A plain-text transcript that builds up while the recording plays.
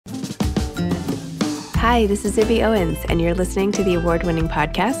Hi, this is Zibby Owens, and you're listening to the award-winning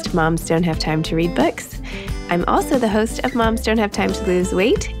podcast, Moms Don't Have Time to Read Books. I'm also the host of Moms Don't Have Time to Lose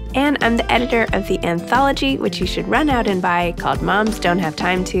Weight, and I'm the editor of the anthology, which you should run out and buy, called Moms Don't Have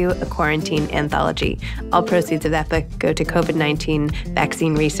Time to, a quarantine anthology. All proceeds of that book go to COVID-19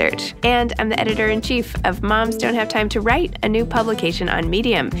 vaccine research. And I'm the editor-in-chief of Moms Don't Have Time to Write, a new publication on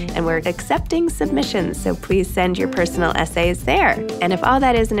Medium, and we're accepting submissions, so please send your personal essays there. And if all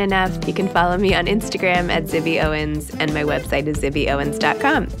that isn't enough, you can follow me on Instagram at Zibby Owens, and my website is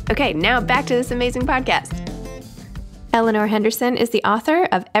zibbyowens.com. Okay, now back to this amazing podcast. Eleanor Henderson is the author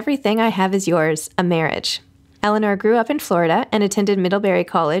of Everything I Have Is Yours, A Marriage. Eleanor grew up in Florida and attended Middlebury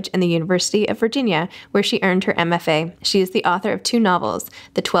College and the University of Virginia, where she earned her MFA. She is the author of two novels,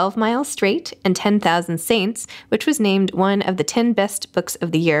 The 12 Mile Straight and 10,000 Saints, which was named one of the 10 best books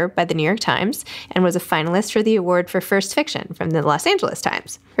of the year by the New York Times and was a finalist for the award for first fiction from the Los Angeles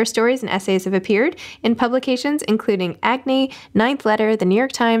Times. Her stories and essays have appeared in publications including Agni, Ninth Letter, the New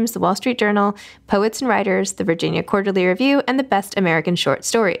York Times, the Wall Street Journal, Poets and Writers, the Virginia Quarterly Review, and the Best American Short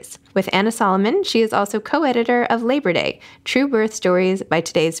Stories. With Anna Solomon, she is also co-editor of Labor Day, True Birth Stories by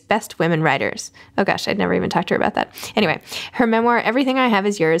today's best women writers. Oh gosh, I'd never even talked to her about that. Anyway, her memoir, Everything I Have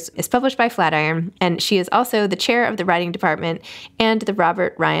Is Yours, is published by Flatiron, and she is also the chair of the writing department and the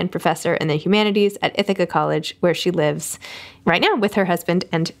Robert Ryan Professor in the Humanities at Ithaca College, where she lives right now with her husband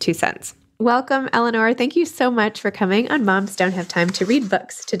and two sons. Welcome, Eleanor. Thank you so much for coming on Moms Don't Have Time to Read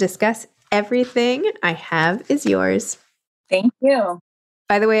Books to discuss Everything I Have Is Yours. Thank you.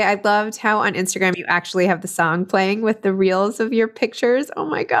 By the way, I loved how on Instagram you actually have the song playing with the reels of your pictures. Oh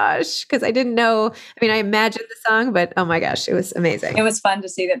my gosh. Because I didn't know. I mean, I imagined the song, but oh my gosh, it was amazing. It was fun to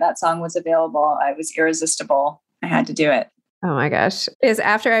see that song was available. I was irresistible. I had to do it. Oh my gosh. It was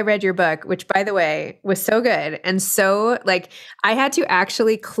after I read your book, which by the way, was so good. And so I had to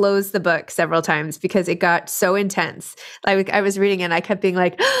actually close the book several times because it got so intense. I was reading it and I kept being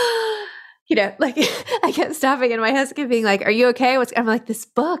like, I kept stopping and my husband kept being like, are you okay? I'm like, this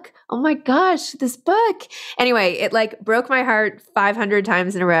book, oh my gosh, this book. Anyway, it broke my heart 500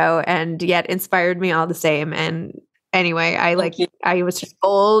 times in a row and yet inspired me all the same. And anyway, I was just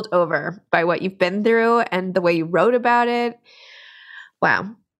bowled over by what you've been through and the way you wrote about it.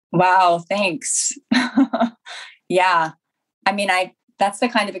 Wow. Thanks. Yeah. I mean, that's the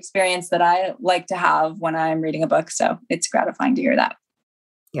kind of experience that I like to have when I'm reading a book. So it's gratifying to hear that.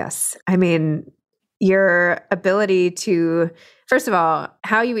 Yes. I mean, your ability to, first of all,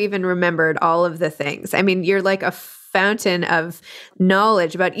 how you even remembered all of the things. I mean, you're like a fountain of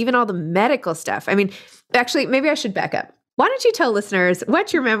knowledge about even all the medical stuff. I mean, actually, maybe I should back up. Why don't you tell listeners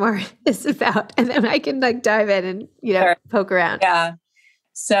what your memoir is about? And then I can dive in and, Sure. poke around. Yeah.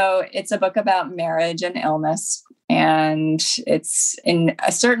 So it's a book about marriage and illness. And it's in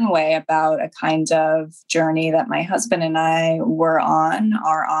a certain way about a kind of journey that my husband and I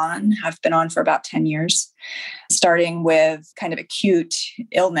have been on for about 10 years, starting with kind of acute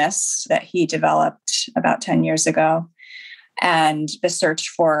illness that he developed about 10 years ago. And the search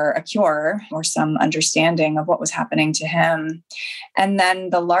for a cure or some understanding of what was happening to him. And then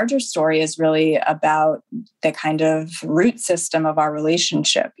the larger story is really about the kind of root system of our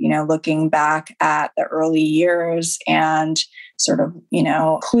relationship, looking back at the early years and sort of,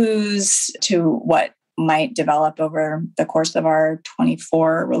 clues to what might develop over the course of our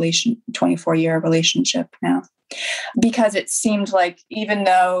 24-year relationship now. Because it seemed like even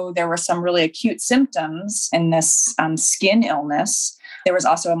though there were some really acute symptoms in this skin illness, there was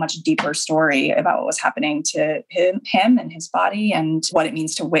also a much deeper story about what was happening to him and his body and what it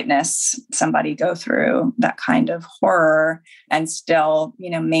means to witness somebody go through that kind of horror and still,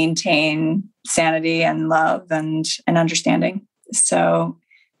 maintain sanity and love and understanding. So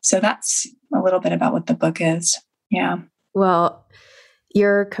that's a little bit about what the book is. Yeah. Well,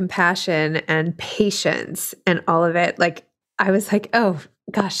 your compassion and patience and all of it, I was like, oh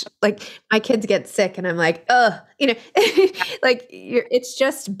gosh, my kids get sick and I'm like, oh, it's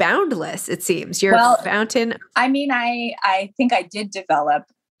just boundless. It seems you're a fountain. I mean, I think I did develop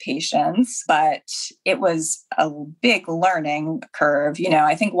patience, but it was a big learning curve.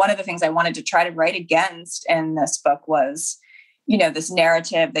 I think one of the things I wanted to try to write against in this book was, this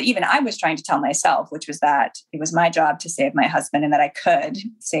narrative that even I was trying to tell myself, which was that it was my job to save my husband and that I could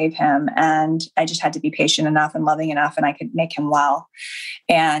save him. And I just had to be patient enough and loving enough and I could make him well.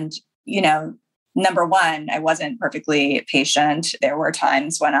 And, number one, I wasn't perfectly patient. There were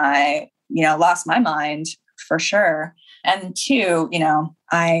times when I, lost my mind for sure. And two,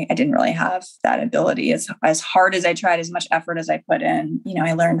 I didn't really have that ability as hard as I tried, as much effort as I put in.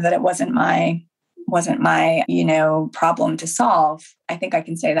 I learned that it wasn't my problem to solve. I think I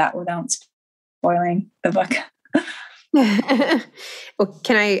can say that without spoiling the book. Well,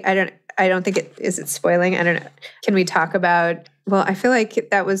 I don't think is it spoiling? I don't know. Can we talk about, well, I feel like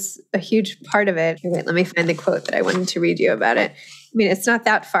that was a huge part of it. Wait, let me find the quote that I wanted to read you about it. I mean, it's not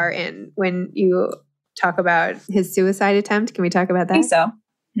that far in when you talk about his suicide attempt. Can we talk about that? I think so.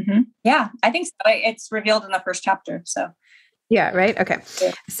 Mm-hmm. Yeah, I think so. It's revealed in the first chapter. So, yeah, right. Okay.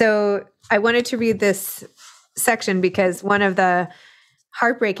 Yeah. So I wanted to read this section because one of the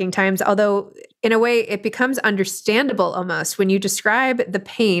heartbreaking times, although in a way it becomes understandable almost when you describe the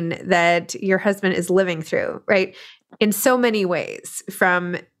pain that your husband is living through, right? In so many ways,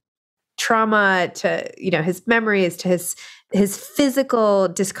 from trauma to, his memories to his physical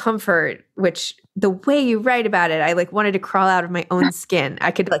discomfort, which the way you write about it, I wanted to crawl out of my own skin.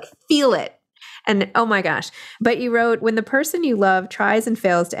 I could feel it. And oh my gosh. But you wrote, when the person you love tries and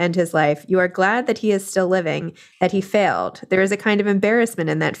fails to end his life, you are glad that he is still living, that he failed. There is a kind of embarrassment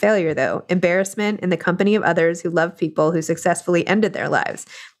in that failure, though. Embarrassment in the company of others who love people who successfully ended their lives.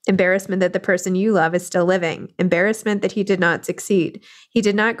 Embarrassment that the person you love is still living. Embarrassment that he did not succeed. He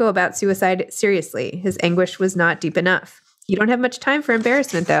did not go about suicide seriously. His anguish was not deep enough. You don't have much time for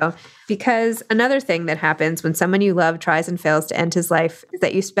embarrassment, though, because another thing that happens when someone you love tries and fails to end his life is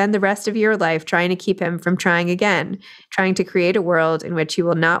that you spend the rest of your life trying to keep him from trying again, trying to create a world in which he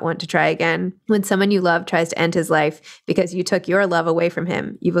will not want to try again. When someone you love tries to end his life because you took your love away from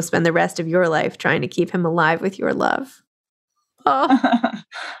him, you will spend the rest of your life trying to keep him alive with your love. Oh, I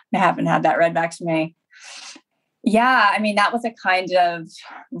haven't had that read back to me. Yeah, I mean, that was a kind of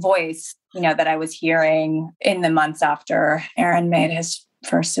voice, that I was hearing in the months after Aaron made his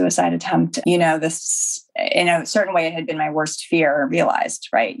first suicide attempt. This, in a certain way, it had been my worst fear realized,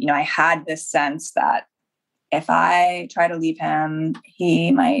 right? I had this sense that if I try to leave him,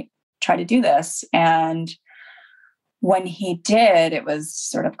 he might try to do this. And when he did, it was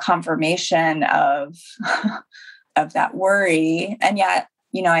sort of confirmation of, of that worry. And yet,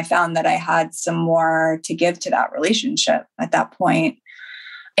 I found that I had some more to give to that relationship at that point,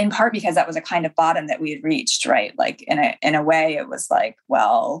 in part because that was a kind of bottom that we had reached, right? In a way, it was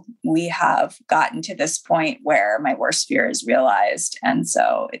well, we have gotten to this point where my worst fear is realized. And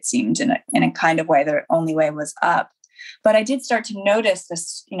so it seemed in a kind of way, the only way was up. But I did start to notice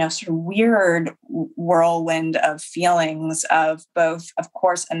this, sort of weird whirlwind of feelings of both, of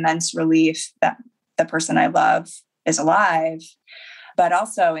course, immense relief that the person I love is alive, but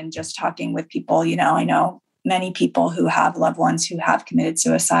also in just talking with people, I know many people who have loved ones who have committed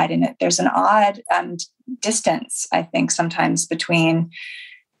suicide, and there's an odd distance, I think, sometimes between,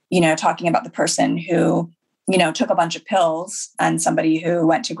 talking about the person who, took a bunch of pills and somebody who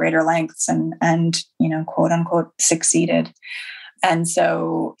went to greater lengths and quote unquote succeeded. And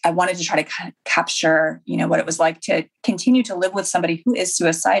so I wanted to try to capture, what it was like to continue to live with somebody who is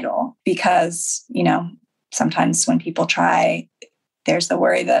suicidal, because, sometimes when people try, there's the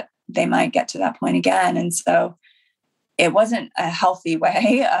worry that they might get to that point again. And so it wasn't a healthy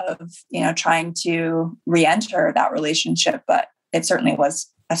way of, trying to re-enter that relationship, but it certainly was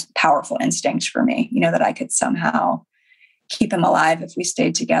a powerful instinct for me, that I could somehow keep him alive if we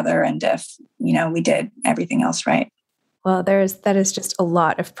stayed together and if, we did everything else right. Well, that is just a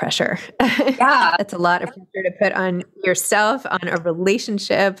lot of pressure. Yeah. That's a lot of pressure to put on yourself, on a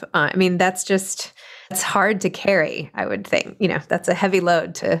relationship. I mean, it's hard to carry, I would think. That's a heavy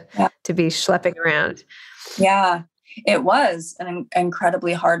load to be schlepping around. Yeah, it was an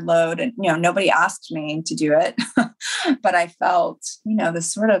incredibly hard load. And, nobody asked me to do it, but I felt,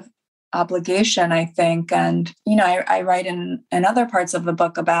 this sort of obligation, I think. And, I write in other parts of the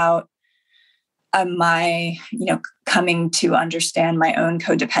book about my, coming to understand my own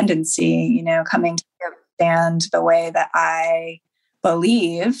codependency, coming to understand the way that I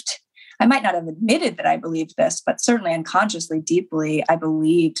believed. I might not have admitted that I believed this, but certainly unconsciously, deeply, I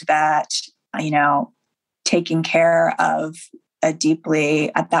believed that, taking care of a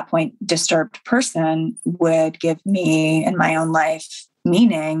deeply, at that point, disturbed person would give me in my own life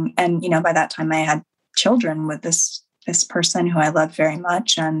meaning. And, by that time I had children with this person who I loved very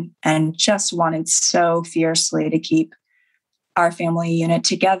much and just wanted so fiercely to keep our family unit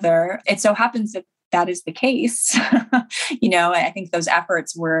together. It so happens that is the case. I think those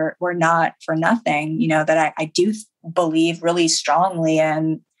efforts were not for nothing, that I do believe really strongly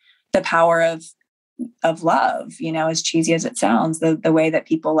in the power of love, as cheesy as it sounds, the way that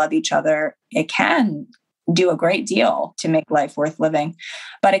people love each other, it can do a great deal to make life worth living,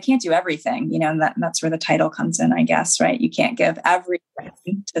 but it can't do everything, and that's where the title comes in, I guess, right? You can't give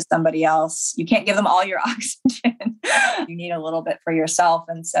everything to somebody else. You can't give them all your oxygen. You need a little bit for yourself.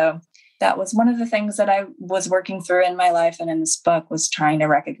 And so that was one of the things that I was working through in my life and in this book, was trying to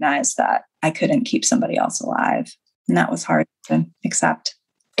recognize that I couldn't keep somebody else alive. And that was hard to accept.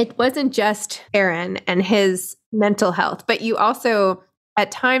 It wasn't just Aaron and his mental health, but you also,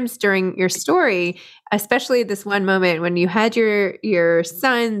 at times during your story, especially this one moment when you had your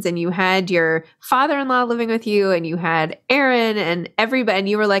sons and you had your father-in-law living with you and you had Aaron and everybody, and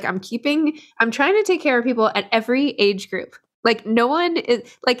you were like, I'm trying to take care of people at every age group. Like no one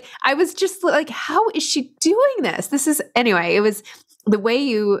is like, I was just like, how is she doing this? Anyway, it was the way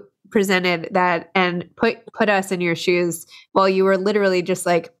you presented that and put us in your shoes while you were literally just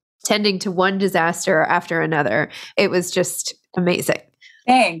like tending to one disaster after another. It was just amazing.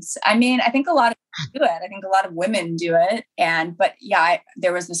 Thanks. I mean, I think a lot of people do it. I think a lot of women do it. But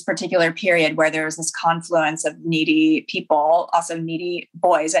there was this particular period where there was this confluence of needy people, also needy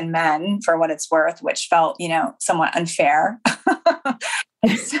boys and men, for what it's worth, which felt, somewhat unfair.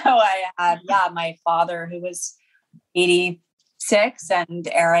 And so I had, my father, who was 86, and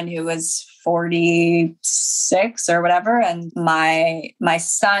Aaron, who was 46 or whatever. And my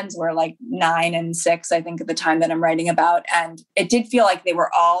sons were like 9 and 6, I think, at the time that I'm writing about. And it did feel like they were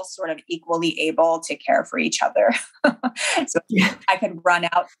all sort of equally able to care for each other. So I could run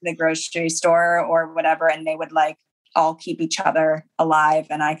out to the grocery store or whatever, and they would like all keep each other alive.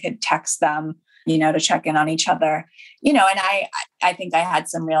 And I could text them, to check in on each other, and I think I had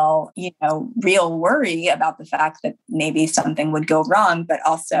some real worry about the fact that maybe something would go wrong, but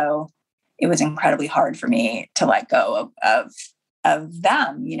also it was incredibly hard for me to let go of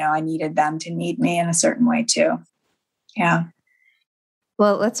them. I needed them to need me in a certain way too. Yeah.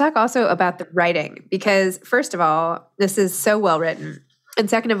 Well, let's talk also about the writing, because first of all, this is so well written. And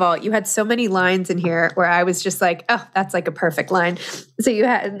second of all, you had so many lines in here where I was just like, oh, that's like a perfect line. So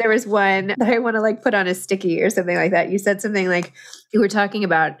there was one that I want to like put on a sticky or something like that. You said something like, you were talking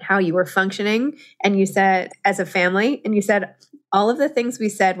about how you were functioning, and you said as a family, and you said, all of the things we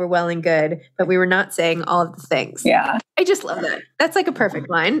said were well and good, but we were not saying all of the things. Yeah. I just love that. That's like a perfect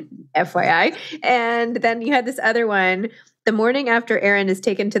line, FYI. And then you had this other one. The morning after Aaron is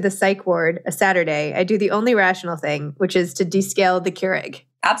taken to the psych ward, a Saturday, I do the only rational thing, which is to descale the Keurig.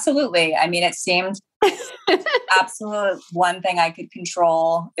 Absolutely. I mean, it seemed absolute one thing I could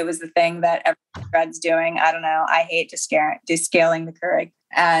control. It was the thing that everyone's doing. I don't know. I hate descaling the Keurig.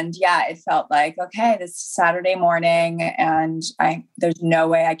 And it felt like, okay, this Saturday morning, and there's no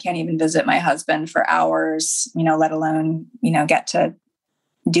way I can't even visit my husband for hours, let alone, get to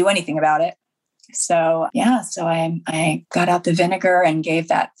do anything about it. So, so I got out the vinegar and gave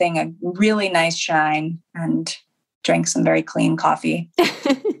that thing a really nice shine and drank some very clean coffee.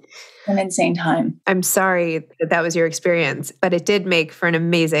 An insane time. I'm sorry that was your experience, but it did make for an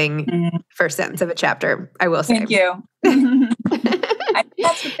amazing first sentence of a chapter, I will say. Thank you. I think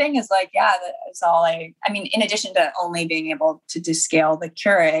that's the thing is like, that is all in addition to only being able to descale the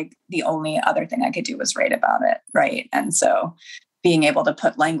Keurig, the only other thing I could do was write about it. Right. And so being able to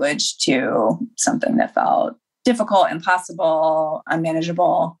put language to something that felt difficult, impossible,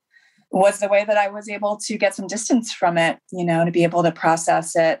 unmanageable was the way that I was able to get some distance from it, to be able to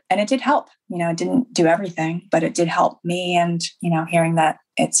process it. And it did help. It didn't do everything, but it did help me. And, hearing that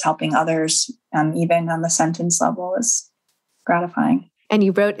it's helping others, even on the sentence level, is gratifying. And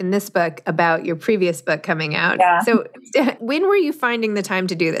you wrote in this book about your previous book coming out. Yeah. So when were you finding the time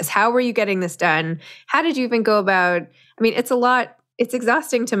to do this? How were you getting this done? How did you even go about, it's a lot, it's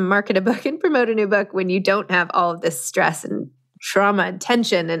exhausting to market a book and promote a new book when you don't have all of this stress and trauma and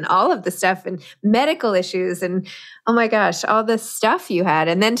tension and all of the stuff and medical issues and, oh my gosh, all this stuff you had.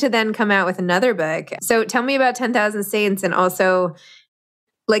 And then to come out with another book. So tell me about 10,000 Saints and also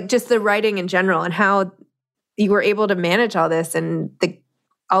like just the writing in general and how you were able to manage all this and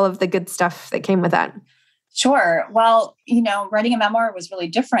all of the good stuff that came with that. Sure. Well, writing a memoir was really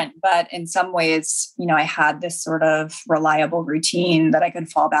different, but in some ways, I had this sort of reliable routine that I could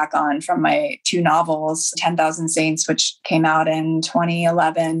fall back on from my 2 novels, 10,000 Saints, which came out in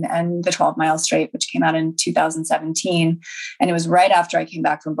 2011, and The 12 Mile Strait, which came out in 2017. And it was right after I came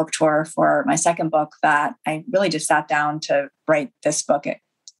back from book tour for my second book that I really just sat down to write this book. It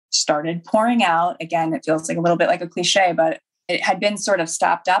started pouring out. Again, it feels like a little bit like a cliche, but it had been sort of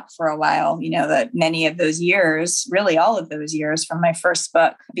stopped up for a while, that many of those years, really all of those years from my first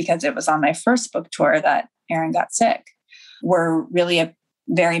book, because it was on my first book tour that Aaron got sick, were really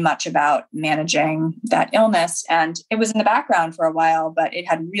very much about managing that illness. And it was in the background for a while, but it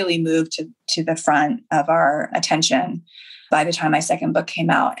had really moved to the front of our attention by the time my second book came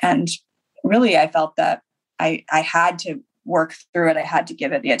out. And really, I felt that I had to work through it. I had to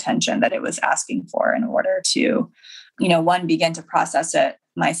give it the attention that it was asking for in order to, one, begin to process it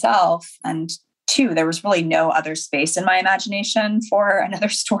myself. And two, there was really no other space in my imagination for another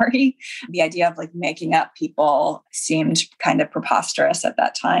story. The idea of like making up people seemed kind of preposterous at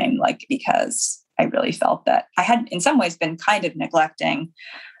that time, like because I really felt that I had in some ways been kind of neglecting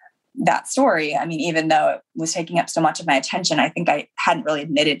that story. I mean, even though it was taking up so much of my attention, I think I hadn't really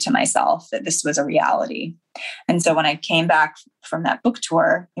admitted to myself that this was a reality. And so when I came back from that book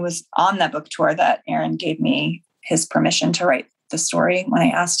tour, it was on that book tour that Aaron gave me his permission to write the story when I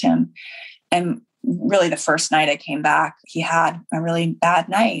asked him. And really the first night I came back, he had a really bad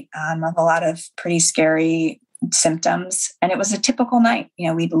night of a lot of pretty scary symptoms. And it was a typical night. You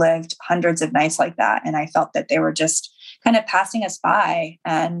know, we'd lived hundreds of nights like that. And I felt that they were just kind of passing us by.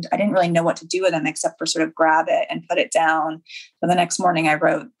 And I didn't really know what to do with them except for sort of grab it and put it down. So the next morning I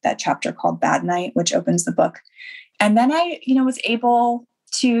wrote that chapter called Bad Night, which opens the book. And then I, was able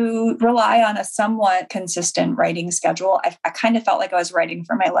to rely on a somewhat consistent writing schedule. I kind of felt like I was writing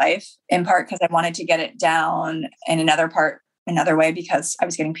for my life, in part because I wanted to get it down, and another way because I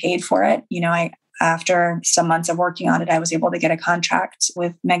was getting paid for it. After some months of working on it, I was able to get a contract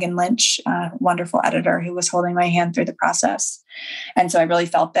with Megan Lynch, a wonderful editor who was holding my hand through the process. And so I really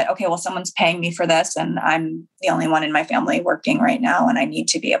felt that, okay, well, someone's paying me for this and I'm the only one in my family working right now, and I need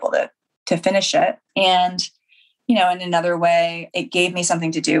to be able to finish it. And, in another way, it gave me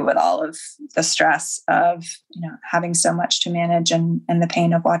something to do with all of the stress of, having so much to manage and the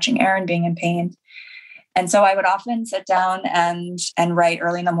pain of watching Aaron being in pain. And so I would often sit down and write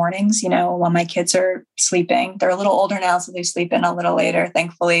early in the mornings, while my kids are sleeping. They're a little older now, so they sleep in a little later,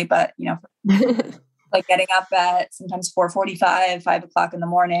 thankfully. But, like getting up at sometimes 4:45, 5:00 in the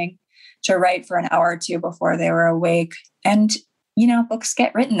morning to write for an hour or two before they were awake. And, books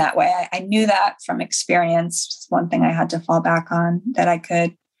get written that way. I knew that from experience. It's one thing I had to fall back on, that I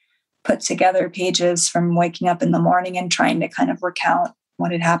could put together pages from waking up in the morning and trying to kind of recount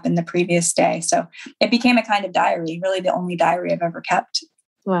what had happened the previous day. So it became a kind of diary, really the only diary I've ever kept.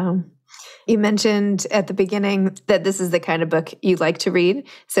 Wow. You mentioned at the beginning that this is the kind of book you like to read.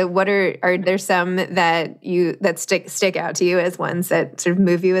 So what are there some that stick out to you as ones that sort of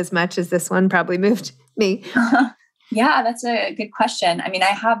move you as much as this one probably moved me? Yeah, that's a good question. I mean, I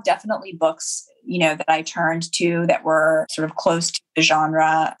have definitely books, that I turned to that were sort of close to the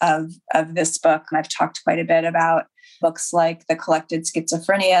genre of this book. And I've talked quite a bit about books like The Collected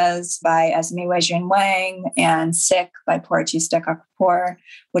Schizophrenias by Esme Weijun Wang and Sick by Porichista Kapoor,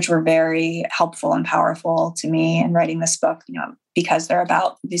 which were very helpful and powerful to me in writing this book, because they're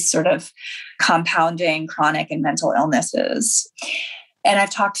about these sort of compounding chronic and mental illnesses. And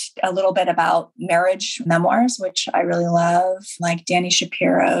I've talked a little bit about marriage memoirs, which I really love, like Danny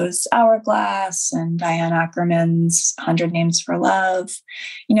Shapiro's Hourglass and Diane Ackerman's 100 Names for Love.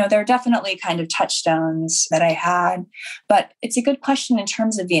 There are definitely kind of touchstones that I had, but it's a good question in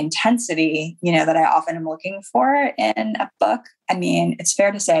terms of the intensity, that I often am looking for in a book. I mean, it's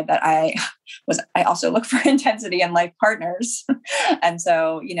fair to say that I also look for intensity in life partners. And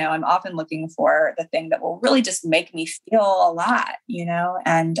so, I'm often looking for the thing that will really just make me feel a lot,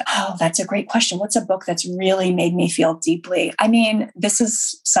 and that's a great question. What's a book that's really made me feel deeply? I mean, this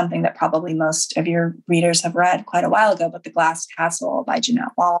is something that probably most of your readers have read quite a while ago, but The Glass Castle by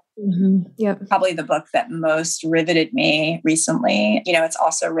Jeanette Wall. Mm-hmm. Yep. Probably the book that most riveted me recently. It's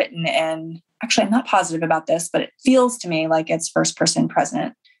also written in, actually, I'm not positive about this, but it feels to me like it's first person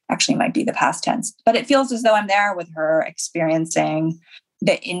present. Actually might be the past tense, but it feels as though I'm there with her, experiencing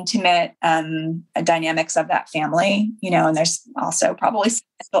the intimate dynamics of that family, and there's also probably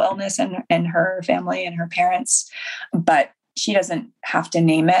mental illness in her family and her parents, but she doesn't have to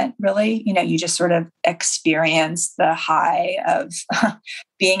name it really. You just sort of experience the high of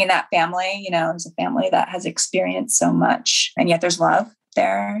being in that family. It's a family that has experienced so much, and yet there's love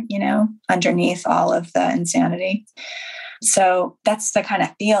there, underneath all of the insanity. So that's the kind of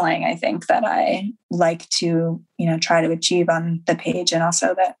feeling I think that I like to, try to achieve on the page, and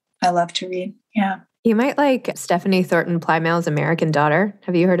also that I love to read. Yeah. You might like Stephanie Thornton Plymell's American Daughter.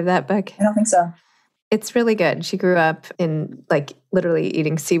 Have you heard of that book? I don't think so. It's really good. She grew up in literally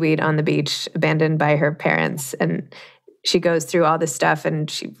eating seaweed on the beach, abandoned by her parents. And she goes through all this stuff,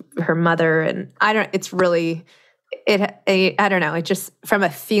 and her mother, and it's really, I don't know. It just, from a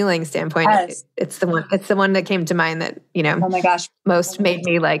feeling standpoint, yes. It's the one that came to mind that, oh my gosh, most made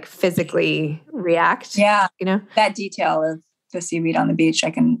me physically react. Yeah. That detail of the seaweed on the beach,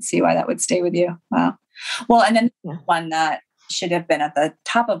 I can see why that would stay with you. Wow. Well, and then one that should have been at the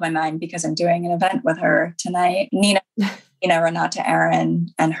top of my mind because I'm doing an event with her tonight, Nina Renata Aaron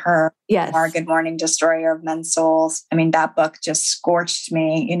and her Our Good Morning Destroyer of Men's Souls. I mean, that book just scorched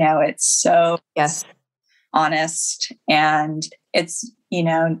me. It's so honest, and it's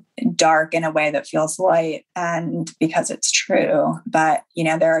dark in a way that feels light and because it's true. But,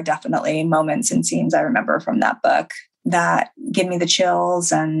 there are definitely moments and scenes I remember from that book that give me the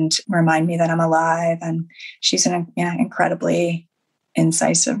chills and remind me that I'm alive. And she's an incredibly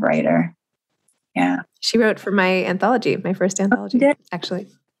incisive writer. Yeah. She wrote for my anthology, my first anthology, actually.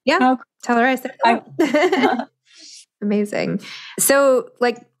 Yeah. Oh, tell her I said hello. Amazing. So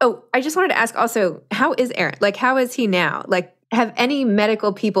I just wanted to ask also, how is Aaron? How is he now? Have any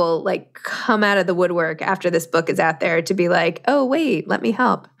medical people come out of the woodwork after this book is out there to be like, oh, wait, let me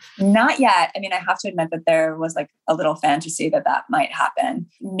help? Not yet. I mean, I have to admit that there was a little fantasy that might happen.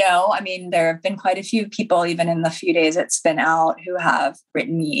 No, I mean, there have been quite a few people, even in the few days it's been out, who have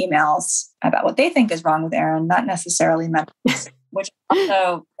written me emails about what they think is wrong with Aaron, not necessarily medical, which I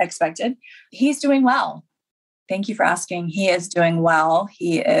also expected. He's doing well. Thank you for asking. He is doing well.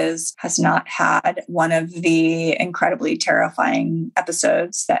 He has not had one of the incredibly terrifying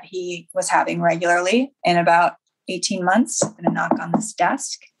episodes that he was having regularly in about 18 months. I'm going to knock on this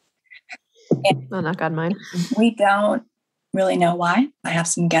desk. I'll knock on mine. We don't really know why. I have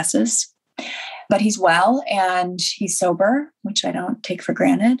some guesses. But he's well and he's sober, which I don't take for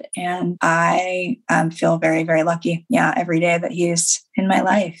granted. And I feel very, very lucky. Yeah, every day that he's in my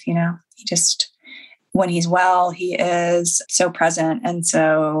life, he just... when he's well, he is so present and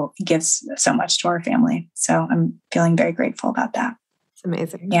so gives so much to our family. So I'm feeling very grateful about that. It's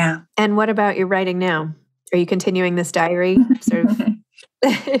amazing. Yeah. And what about your writing now? Are you continuing this diary sort of?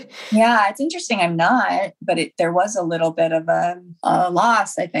 Yeah, it's interesting. I'm not, but there was a little bit of a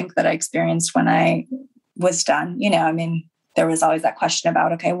loss, I think, that I experienced when I was done. There was always that question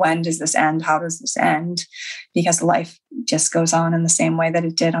about, okay, when does this end? How does this end? Because life just goes on in the same way that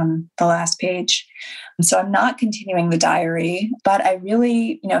it did on the last page. And so I'm not continuing the diary, but I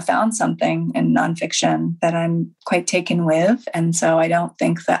really, found something in nonfiction that I'm quite taken with. And so I don't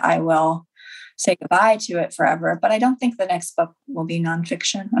think that I will say goodbye to it forever, but I don't think the next book will be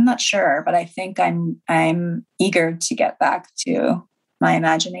nonfiction. I'm not sure, but I think I'm eager to get back to my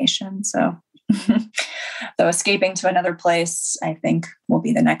imagination. So escaping to another place, I think, will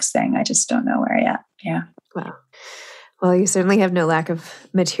be the next thing. I just don't know where yet. Yeah. Wow. Well, you certainly have no lack of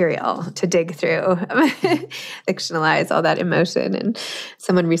material to dig through, fictionalize all that emotion. And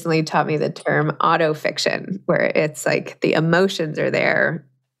someone recently taught me the term autofiction, where it's the emotions are there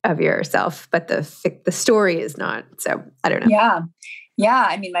of yourself, but the story is not. So I don't know. Yeah. Yeah.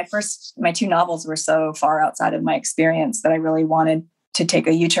 I mean, my two novels were so far outside of my experience that I really wanted to take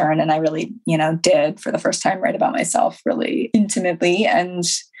a U-turn. And I really, did for the first time write about myself really intimately. And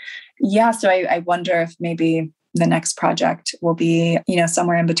yeah, so I wonder if maybe the next project will be,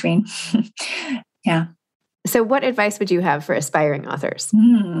 somewhere in between. Yeah. So what advice would you have for aspiring authors?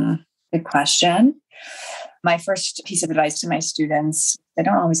 Good question. My first piece of advice to my students, I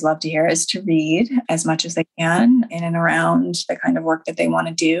don't always love to hear, is to read as much as they can in and around the kind of work that they want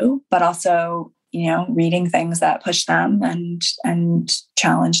to do, but also, reading things that push them and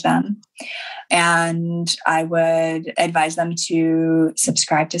challenge them. And I would advise them to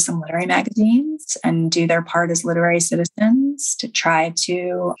subscribe to some literary magazines and do their part as literary citizens to try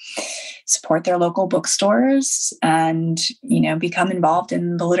to support their local bookstores and, become involved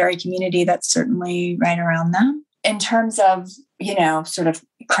in the literary community that's certainly right around them. In terms of, sort of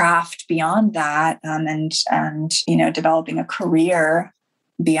craft beyond that, and developing a career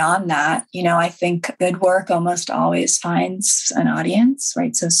beyond that, I think good work almost always finds an audience,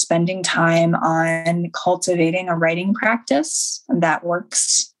 right? So spending time on cultivating a writing practice that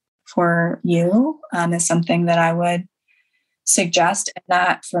works for you is something that I would suggest. And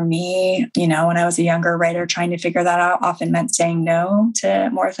that for me, when I was a younger writer, trying to figure that out often meant saying no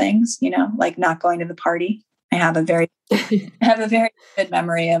to more things, like not going to the party. I have a very good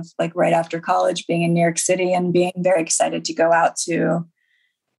memory of right after college being in New York City and being very excited to go out to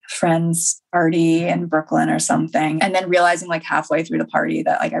friend's party in Brooklyn or something. And then realizing halfway through the party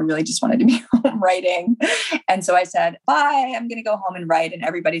that I really just wanted to be home writing. And so I said, bye, I'm going to go home and write. And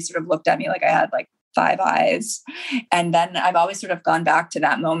everybody sort of looked at me like I had 5 eyes. And then I've always sort of gone back to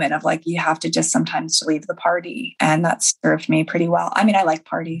that moment of you have to just sometimes leave the party. And that's served me pretty well. I mean, I like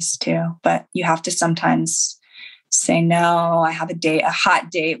parties too, but you have to sometimes say, no, I have a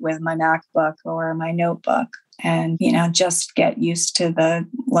hot date with my MacBook or my notebook. And, just get used to the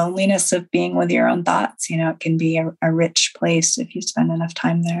loneliness of being with your own thoughts. It can be a rich place if you spend enough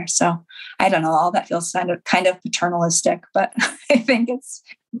time there. So I don't know, all that feels kind of paternalistic, but I think it's...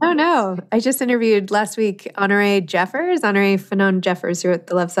 No. I just interviewed last week Honoré Fanon Jeffers, who wrote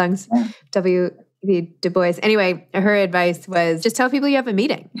the love songs, W.E. Du Bois. Anyway, her advice was just tell people you have a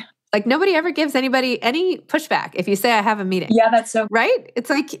meeting. Like nobody ever gives anybody any pushback if you say I have a meeting. Yeah, that's so right. It's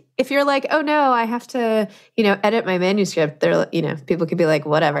like if you're like, oh no, I have to, edit my manuscript. They're, people could be like,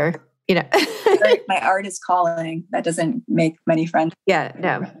 whatever, My art is calling. That doesn't make many friends. Yeah,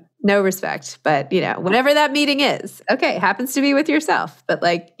 no respect. But whatever that meeting is, okay, it happens to be with yourself. But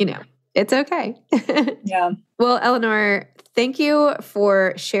it's okay. Yeah. Well, Eleanor, thank you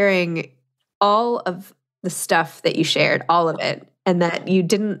for sharing all of the stuff that you shared, all of it. And that you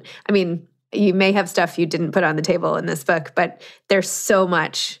didn't, you may have stuff you didn't put on the table in this book, but there's so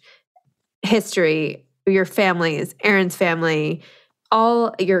much history, your families, Aaron's family,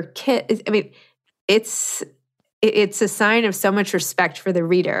 all your kids. It's a sign of so much respect for the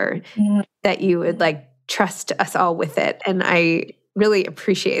reader that you would trust us all with it. And I really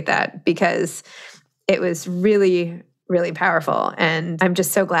appreciate that because it was really, really powerful. And I'm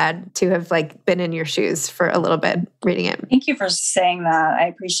just so glad to have been in your shoes for a little bit reading it. Thank you for saying that. I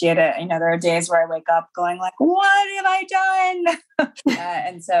appreciate it. There are days where I wake up going what have I done?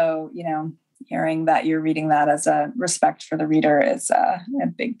 And so, hearing that you're reading that as a respect for the reader is a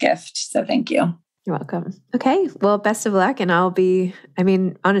big gift. So thank you. You're welcome. Okay. Well, best of luck. And I'll be,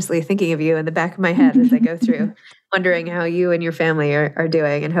 honestly thinking of you in the back of my head as I go through, wondering how you and your family are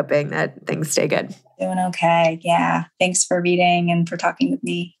doing and hoping that things stay good. Doing okay. Yeah. Thanks for reading and for talking with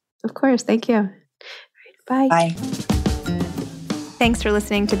me. Of course. Thank you. Bye. Bye. Thanks for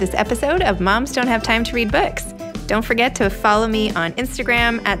listening to this episode of Moms Don't Have Time to Read Books. Don't forget to follow me on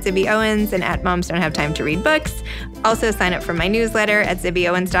Instagram at Zibby Owens and at Moms Don't Have Time to Read Books. Also sign up for my newsletter at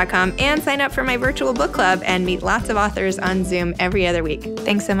zibbyowens.com and sign up for my virtual book club and meet lots of authors on Zoom every other week.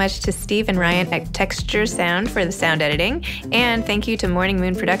 Thanks so much to Steve and Ryan at Texture Sound for the sound editing. And thank you to Morning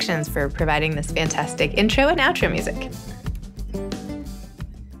Moon Productions for providing this fantastic intro and outro music.